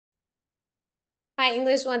Hi,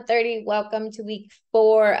 English 130. Welcome to week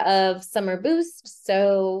 4 of Summer Boost.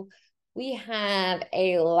 So we have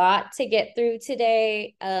a lot to get through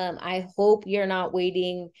today. I hope you're not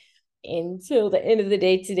waiting until the end of the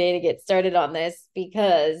day today to get started on this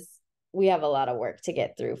because we have a lot of work to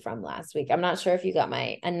get through from last week. I'm not sure if you got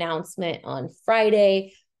my announcement on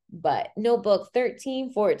Friday, but notebook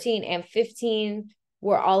 13, 14, and 15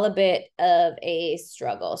 were all a bit of a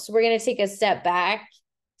struggle. So we're going to take a step back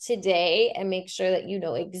today and make sure that you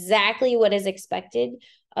know exactly what is expected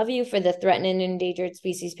of you for the threatened and endangered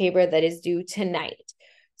species paper that is due tonight.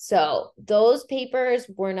 So those papers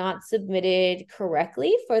were not submitted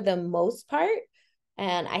correctly for the most part.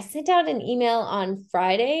 And I sent out an email on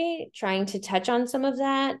Friday trying to touch on some of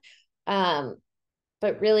that.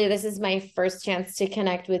 But really, this is my first chance to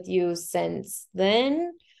connect with you since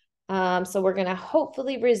then. So we're going to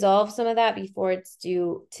hopefully resolve some of that before it's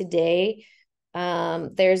due today.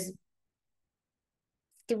 There's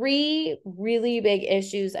 3 really big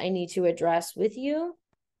issues I need to address with you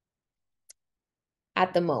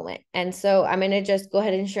at the moment. And so I'm going to just go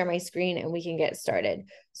ahead and share my screen and we can get started.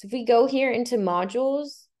 So if we go here into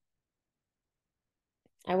modules,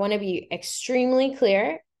 I want to be extremely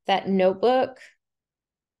clear that notebook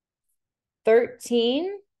 13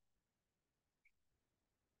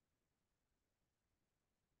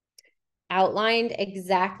 outlined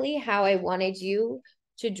exactly how I wanted you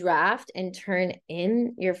to draft and turn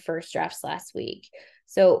in your first drafts last week.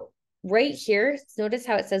 So right here, notice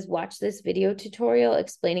how it says, watch this video tutorial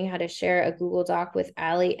explaining how to share a Google Doc with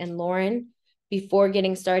Allie and Lauren before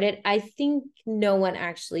getting started. I think no one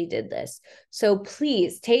actually did this. So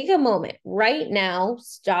please take a moment right now,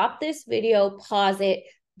 stop this video, pause it,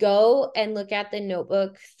 go and look at the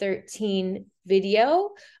Notebook 13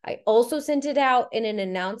 video. I also sent it out in an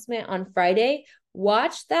announcement on Friday.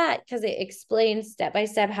 Watch that because it explains step by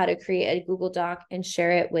step how to create a Google Doc and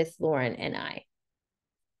share it with Lauren and I.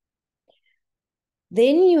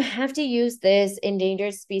 Then you have to use this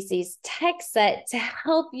endangered species text set to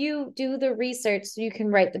help you do the research so you can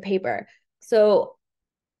write the paper. So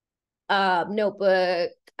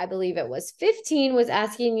notebook, I believe it was 15, was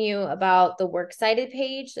asking you about the works cited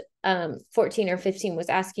page. 14 or 15 was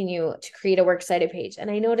asking you to create a works cited page. And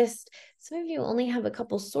I noticed some of you only have a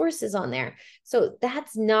couple sources on there. So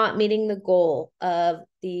that's not meeting the goal of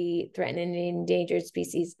the threatened and endangered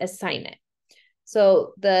species assignment.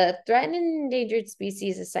 So the threatened and endangered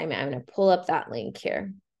species assignment, I'm going to pull up that link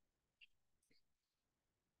here,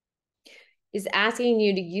 is asking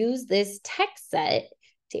you to use this text set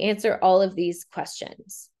to answer all of these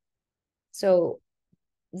questions. So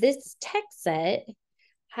this text set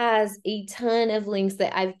has a ton of links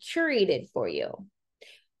that I've curated for you.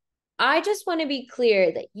 I just want to be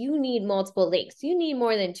clear that you need multiple links. You need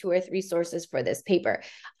more than 2 or 3 sources for this paper.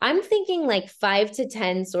 I'm thinking like 5 to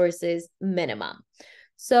 10 sources minimum.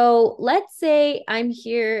 So let's say I'm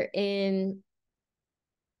here in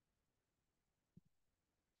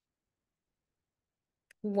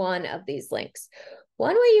one of these links.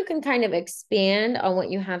 One way you can kind of expand on what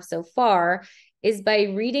you have so far is by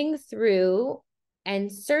reading through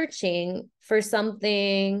and searching for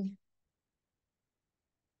something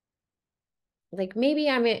like maybe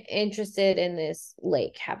I'm interested in this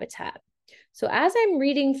lake habitat. So as I'm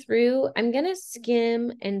reading through, I'm going to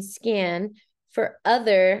skim and scan for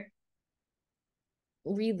other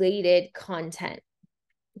related content.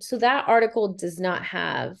 So that article does not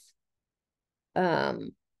have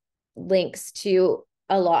links to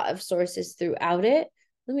a lot of sources throughout it.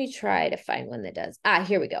 Let me try to find one that does.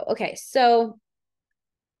 Here we go. Okay, so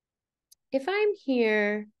if I'm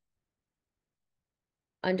here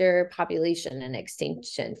under population and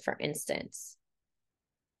extinction, for instance,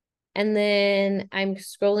 and then I'm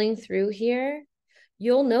scrolling through here,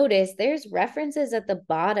 you'll notice there's references at the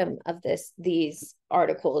bottom of these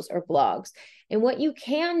articles or blogs. And what you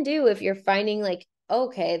can do if you're finding like,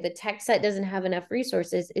 okay, the text set doesn't have enough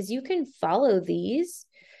resources, is you can follow these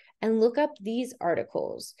and look up these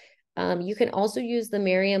articles. You can also use the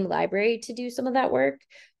Merriam Library to do some of that work.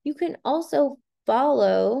 You can also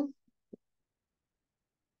follow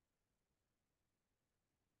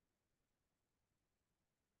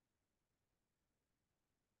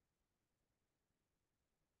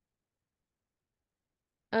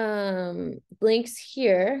links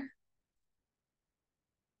here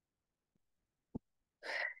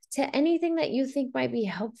to anything that you think might be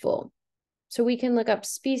helpful. So we can look up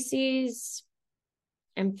species,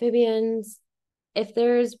 amphibians. If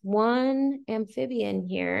there's one amphibian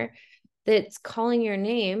here that's calling your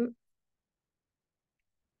name,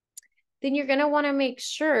 then you're going to want to make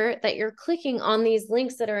sure that you're clicking on these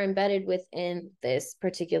links that are embedded within this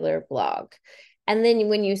particular blog. And then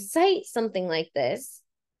when you cite something like this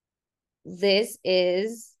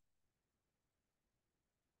is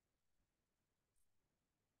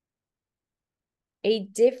a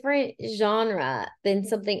different genre than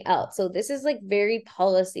something else. So this is like very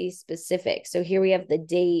policy specific. So here we have the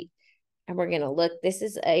date, and we're going to look. This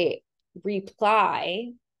is a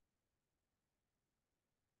reply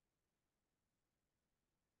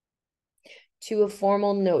to a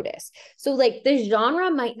formal notice. So like the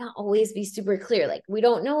genre might not always be super clear. Like we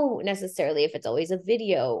don't know necessarily if it's always a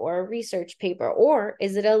video or a research paper, or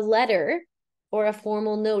is it a letter or a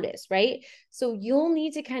formal notice, right? So you'll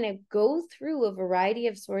need to kind of go through a variety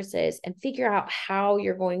of sources and figure out how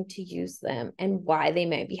you're going to use them and why they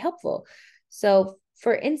might be helpful. So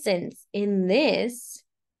for instance, in this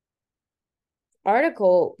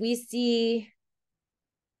article, we see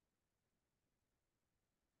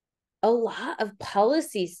a lot of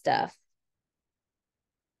policy stuff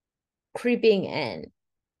creeping in.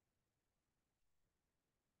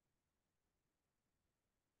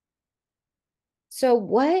 So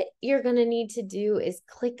what you're going to need to do is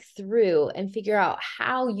click through and figure out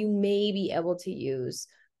how you may be able to use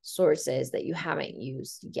sources that you haven't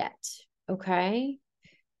used yet. Okay.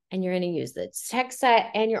 And you're going to use the text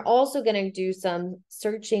set, and you're also going to do some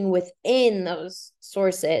searching within those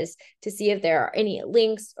sources to see if there are any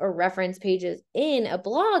links or reference pages in a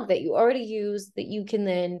blog that you already use that you can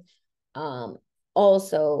then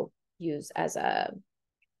also use as a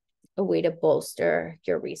way to bolster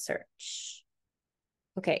your research.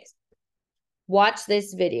 Okay, watch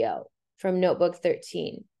this video from Notebook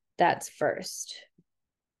 13. That's first.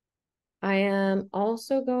 I am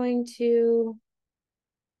also going to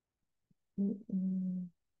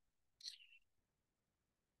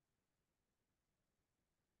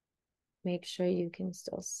make sure you can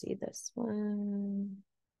still see this one.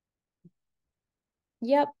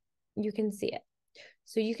 Yep, you can see it.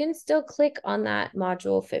 So you can still click on that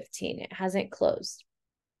module 15. It hasn't closed.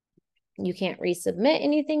 You can't resubmit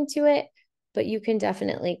anything to it, but you can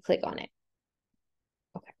definitely click on it.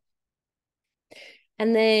 Okay.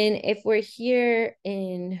 And then if we're here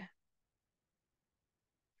in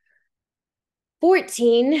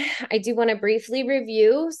 14, I do want to briefly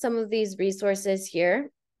review some of these resources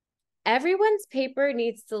here. Everyone's paper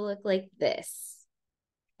needs to look like this.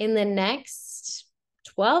 In the next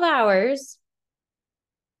 12 hours,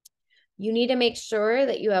 you need to make sure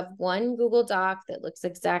that you have one Google Doc that looks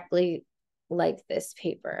exactly like this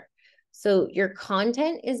paper. So your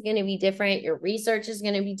content is going to be different. Your research is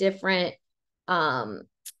going to be different.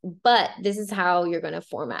 But this is how you're going to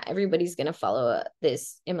format. Everybody's going to follow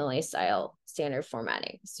this MLA style standard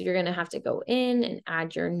formatting. So you're going to have to go in and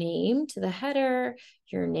add your name to the header,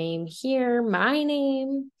 your name here, my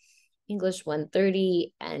name, English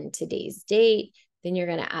 130, and today's date. Then you're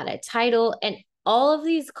going to add a title, and all of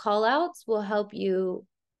these call outs will help you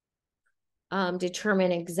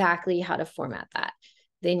determine exactly how to format that.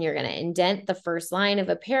 Then you're going to indent the first line of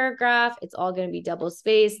a paragraph. It's all going to be double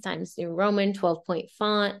spaced, Times New Roman, 12-point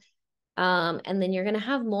font. And then you're going to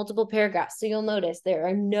have multiple paragraphs. So you'll notice there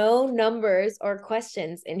are no numbers or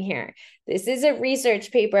questions in here. This is a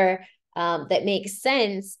research paper that makes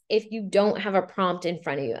sense if you don't have a prompt in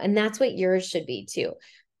front of you. And that's what yours should be too.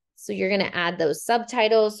 So you're going to add those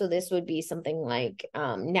subtitles. So this would be something like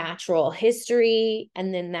natural history.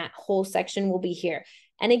 And then that whole section will be here.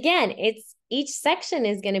 And again, each section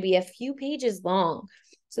is going to be a few pages long.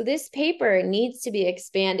 So this paper needs to be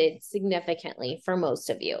expanded significantly for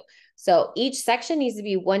most of you. So each section needs to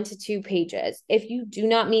be 1 to 2 pages. If you do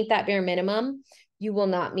not meet that bare minimum, you will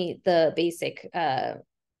not meet the basic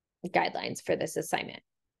guidelines for this assignment.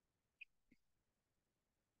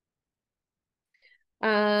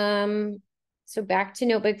 So back to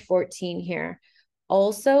notebook 14 here.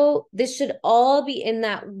 Also, this should all be in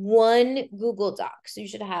that one Google Doc. So you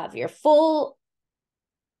should have your full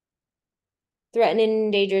threatened and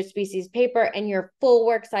endangered species paper and your full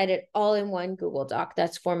works cited all in one Google Doc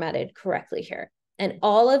that's formatted correctly here. And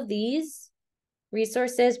all of these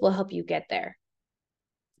resources will help you get there,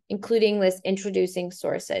 including this introducing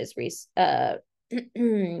sources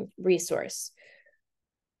resource.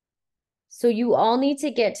 So you all need to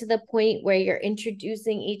get to the point where you're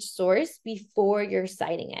introducing each source before you're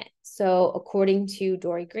citing it. So according to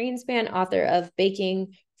Dory Greenspan, author of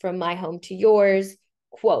Baking from My Home to Yours,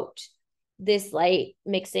 quote, "This light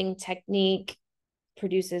mixing technique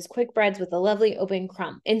produces quick breads with a lovely open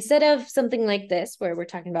crumb." Instead of something like this, where we're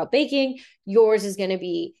talking about baking, yours is going to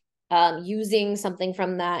be using something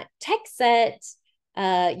from that text set,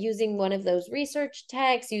 using one of those research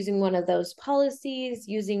texts, using one of those policies,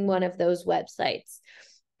 using one of those websites.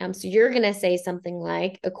 So you're going to say something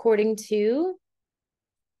like, according to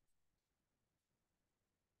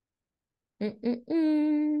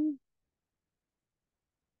Mm-mm-mm.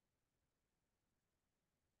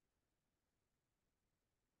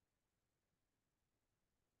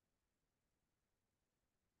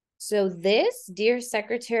 So this, dear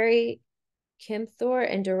Secretary Kim Thor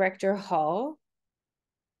and Director Hall,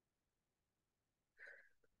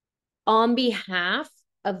 on behalf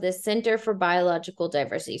of the Center for Biological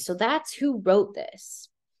Diversity. So that's who wrote this.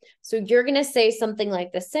 So you're going to say something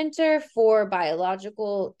like the Center for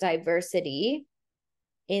Biological Diversity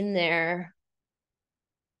in their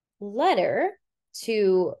letter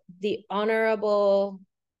to the Honorable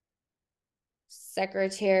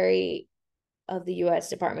Secretary of the U.S.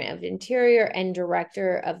 Department of Interior and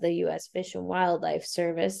Director of the U.S. Fish and Wildlife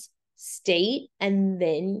Service state, and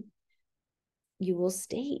then you will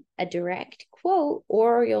state a direct quote,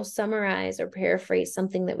 or you'll summarize or paraphrase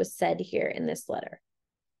something that was said here in this letter.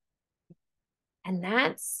 And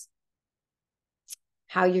that's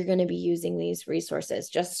how you're going to be using these resources,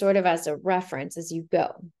 just sort of as a reference as you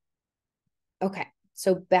go. Okay,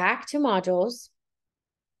 so back to modules.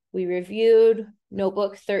 We reviewed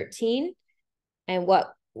notebook 13 and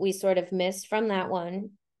what we sort of missed from that one.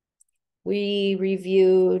 We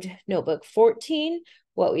reviewed notebook 14,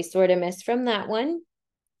 what we sort of missed from that one.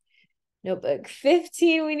 Notebook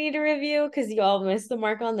 15 we need to review because you all missed the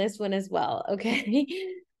mark on this one as well, okay?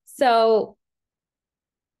 So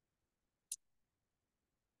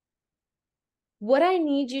what I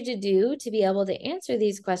need you to do to be able to answer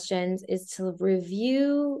these questions is to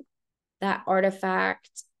review that artifact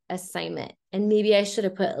assignment. And maybe I should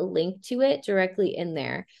have put a link to it directly in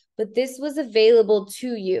there, but this was available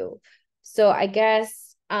to you. So I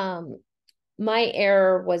guess my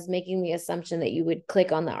error was making the assumption that you would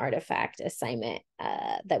click on the artifact assignment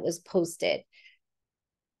that was posted.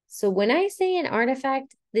 So when I say an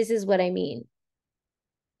artifact, this is what I mean.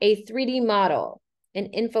 A 3D model, an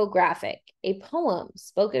infographic, a poem,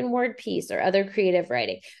 spoken word piece, or other creative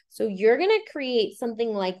writing. So you're going to create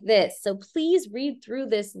something like this. So please read through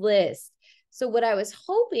this list. So what I was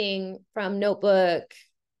hoping from notebook,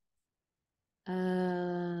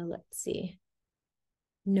 let's see,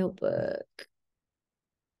 notebook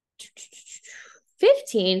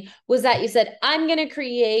 15 was that you said, I'm going to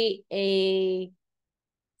create a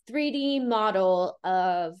 3D model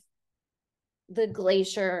of the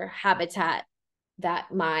glacier habitat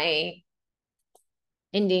that my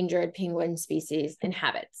endangered penguin species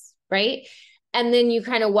inhabits, right? And then you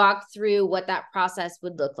kind of walk through what that process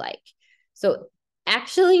would look like. So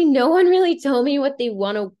actually, no one really told me what they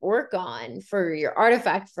want to work on for your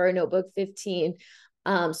artifact for notebook 15.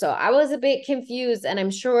 So I was a bit confused, and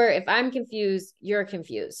I'm sure if I'm confused, you're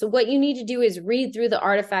confused. So what you need to do is read through the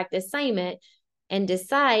artifact assignment and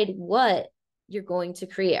decide what you're going to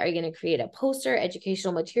create. Are you going to create a poster,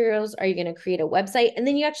 educational materials? Are you going to create a website? And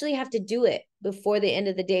then you actually have to do it before the end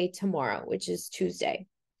of the day tomorrow, which is Tuesday.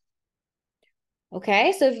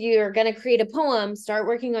 Okay, so if you're going to create a poem, start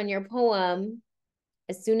working on your poem.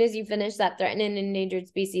 As soon as you finish that threatened and endangered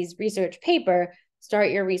species research paper,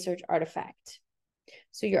 start your research artifact.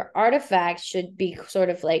 So your artifact should be sort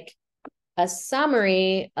of like a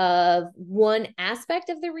summary of one aspect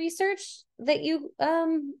of the research that you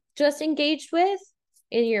just engaged with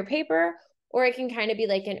in your paper, or it can kind of be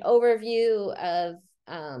like an overview of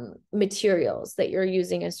materials that you're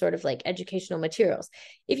using as sort of like educational materials.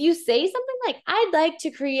 If you say something like, I'd like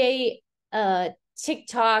to create a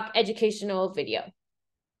TikTok educational video,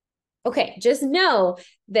 okay, just know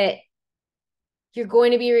that you're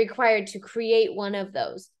going to be required to create one of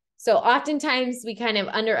those. So oftentimes we kind of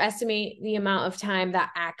underestimate the amount of time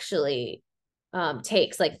that actually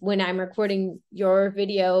takes. Like when I'm recording your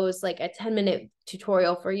videos, like a 10-minute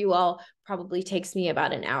tutorial for you all probably takes me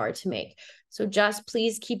about an hour to make. So just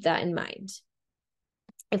please keep that in mind.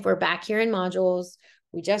 If we're back here in modules,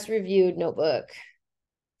 we just reviewed notebook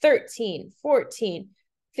 13, 14,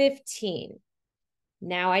 15.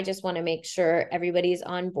 Now I just want to make sure everybody's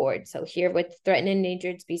on board. So here with threatened and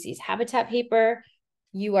endangered species habitat paper,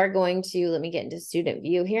 you are going to, let me get into student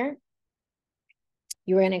view here.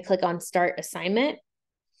 You're going to click on start assignment.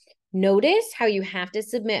 Notice how you have to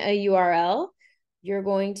submit a URL. You're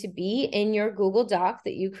going to be in your Google Doc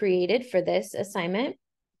that you created for this assignment.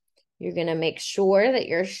 You're going to make sure that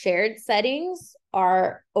your shared settings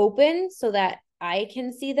are open so that I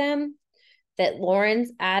can see them, that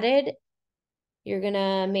Lauren's added. You're going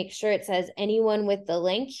to make sure it says anyone with the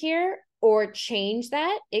link here, or change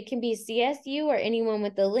that. It can be CSU or anyone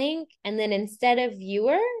with the link. And then instead of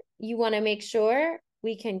viewer, you want to make sure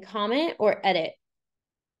we can comment or edit.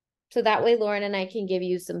 So that way Lauren and I can give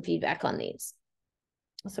you some feedback on these.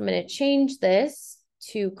 So I'm going to change this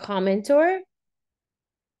to commenter.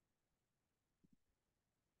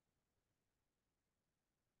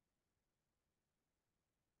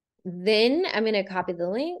 Then I'm going to copy the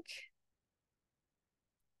link.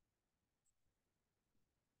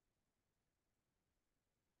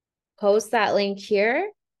 Post that link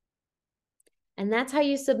here. And that's how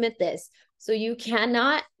you submit this. So you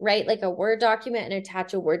cannot write like a Word document and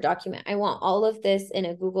attach a Word document. I want all of this in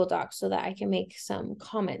a Google Doc so that I can make some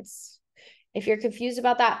comments. If you're confused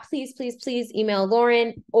about that, please, please, please email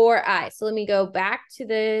Lauren or I. So let me go back to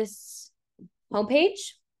this homepage.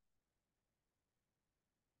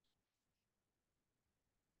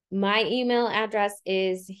 My email address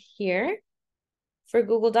is here for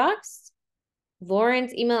Google Docs.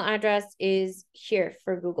 Lauren's email address is here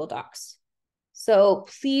for Google Docs. So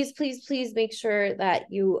please, please, please make sure that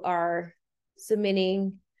you are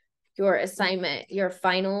submitting your assignment, your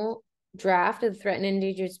final draft of the threatened and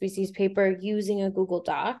endangered species paper using a Google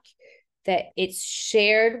Doc, that it's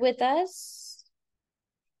shared with us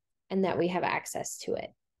and that we have access to it.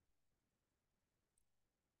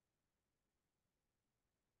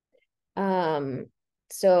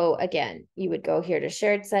 So again, you would go here to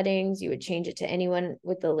shared settings, you would change it to anyone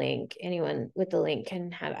with the link. Anyone with the link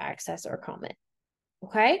can have access or comment.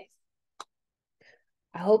 Okay.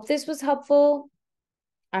 I hope this was helpful.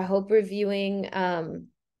 I hope reviewing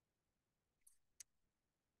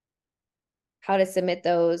how to submit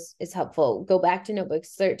those is helpful. Go back to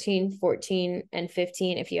notebooks 13, 14, and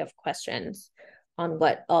 15 if you have questions on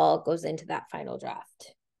what all goes into that final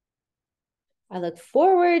draft. I look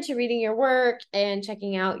forward to reading your work and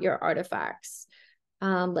checking out your artifacts.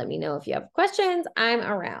 Let me know if you have questions. I'm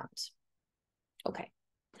around. Okay.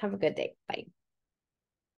 Have a good day. Bye.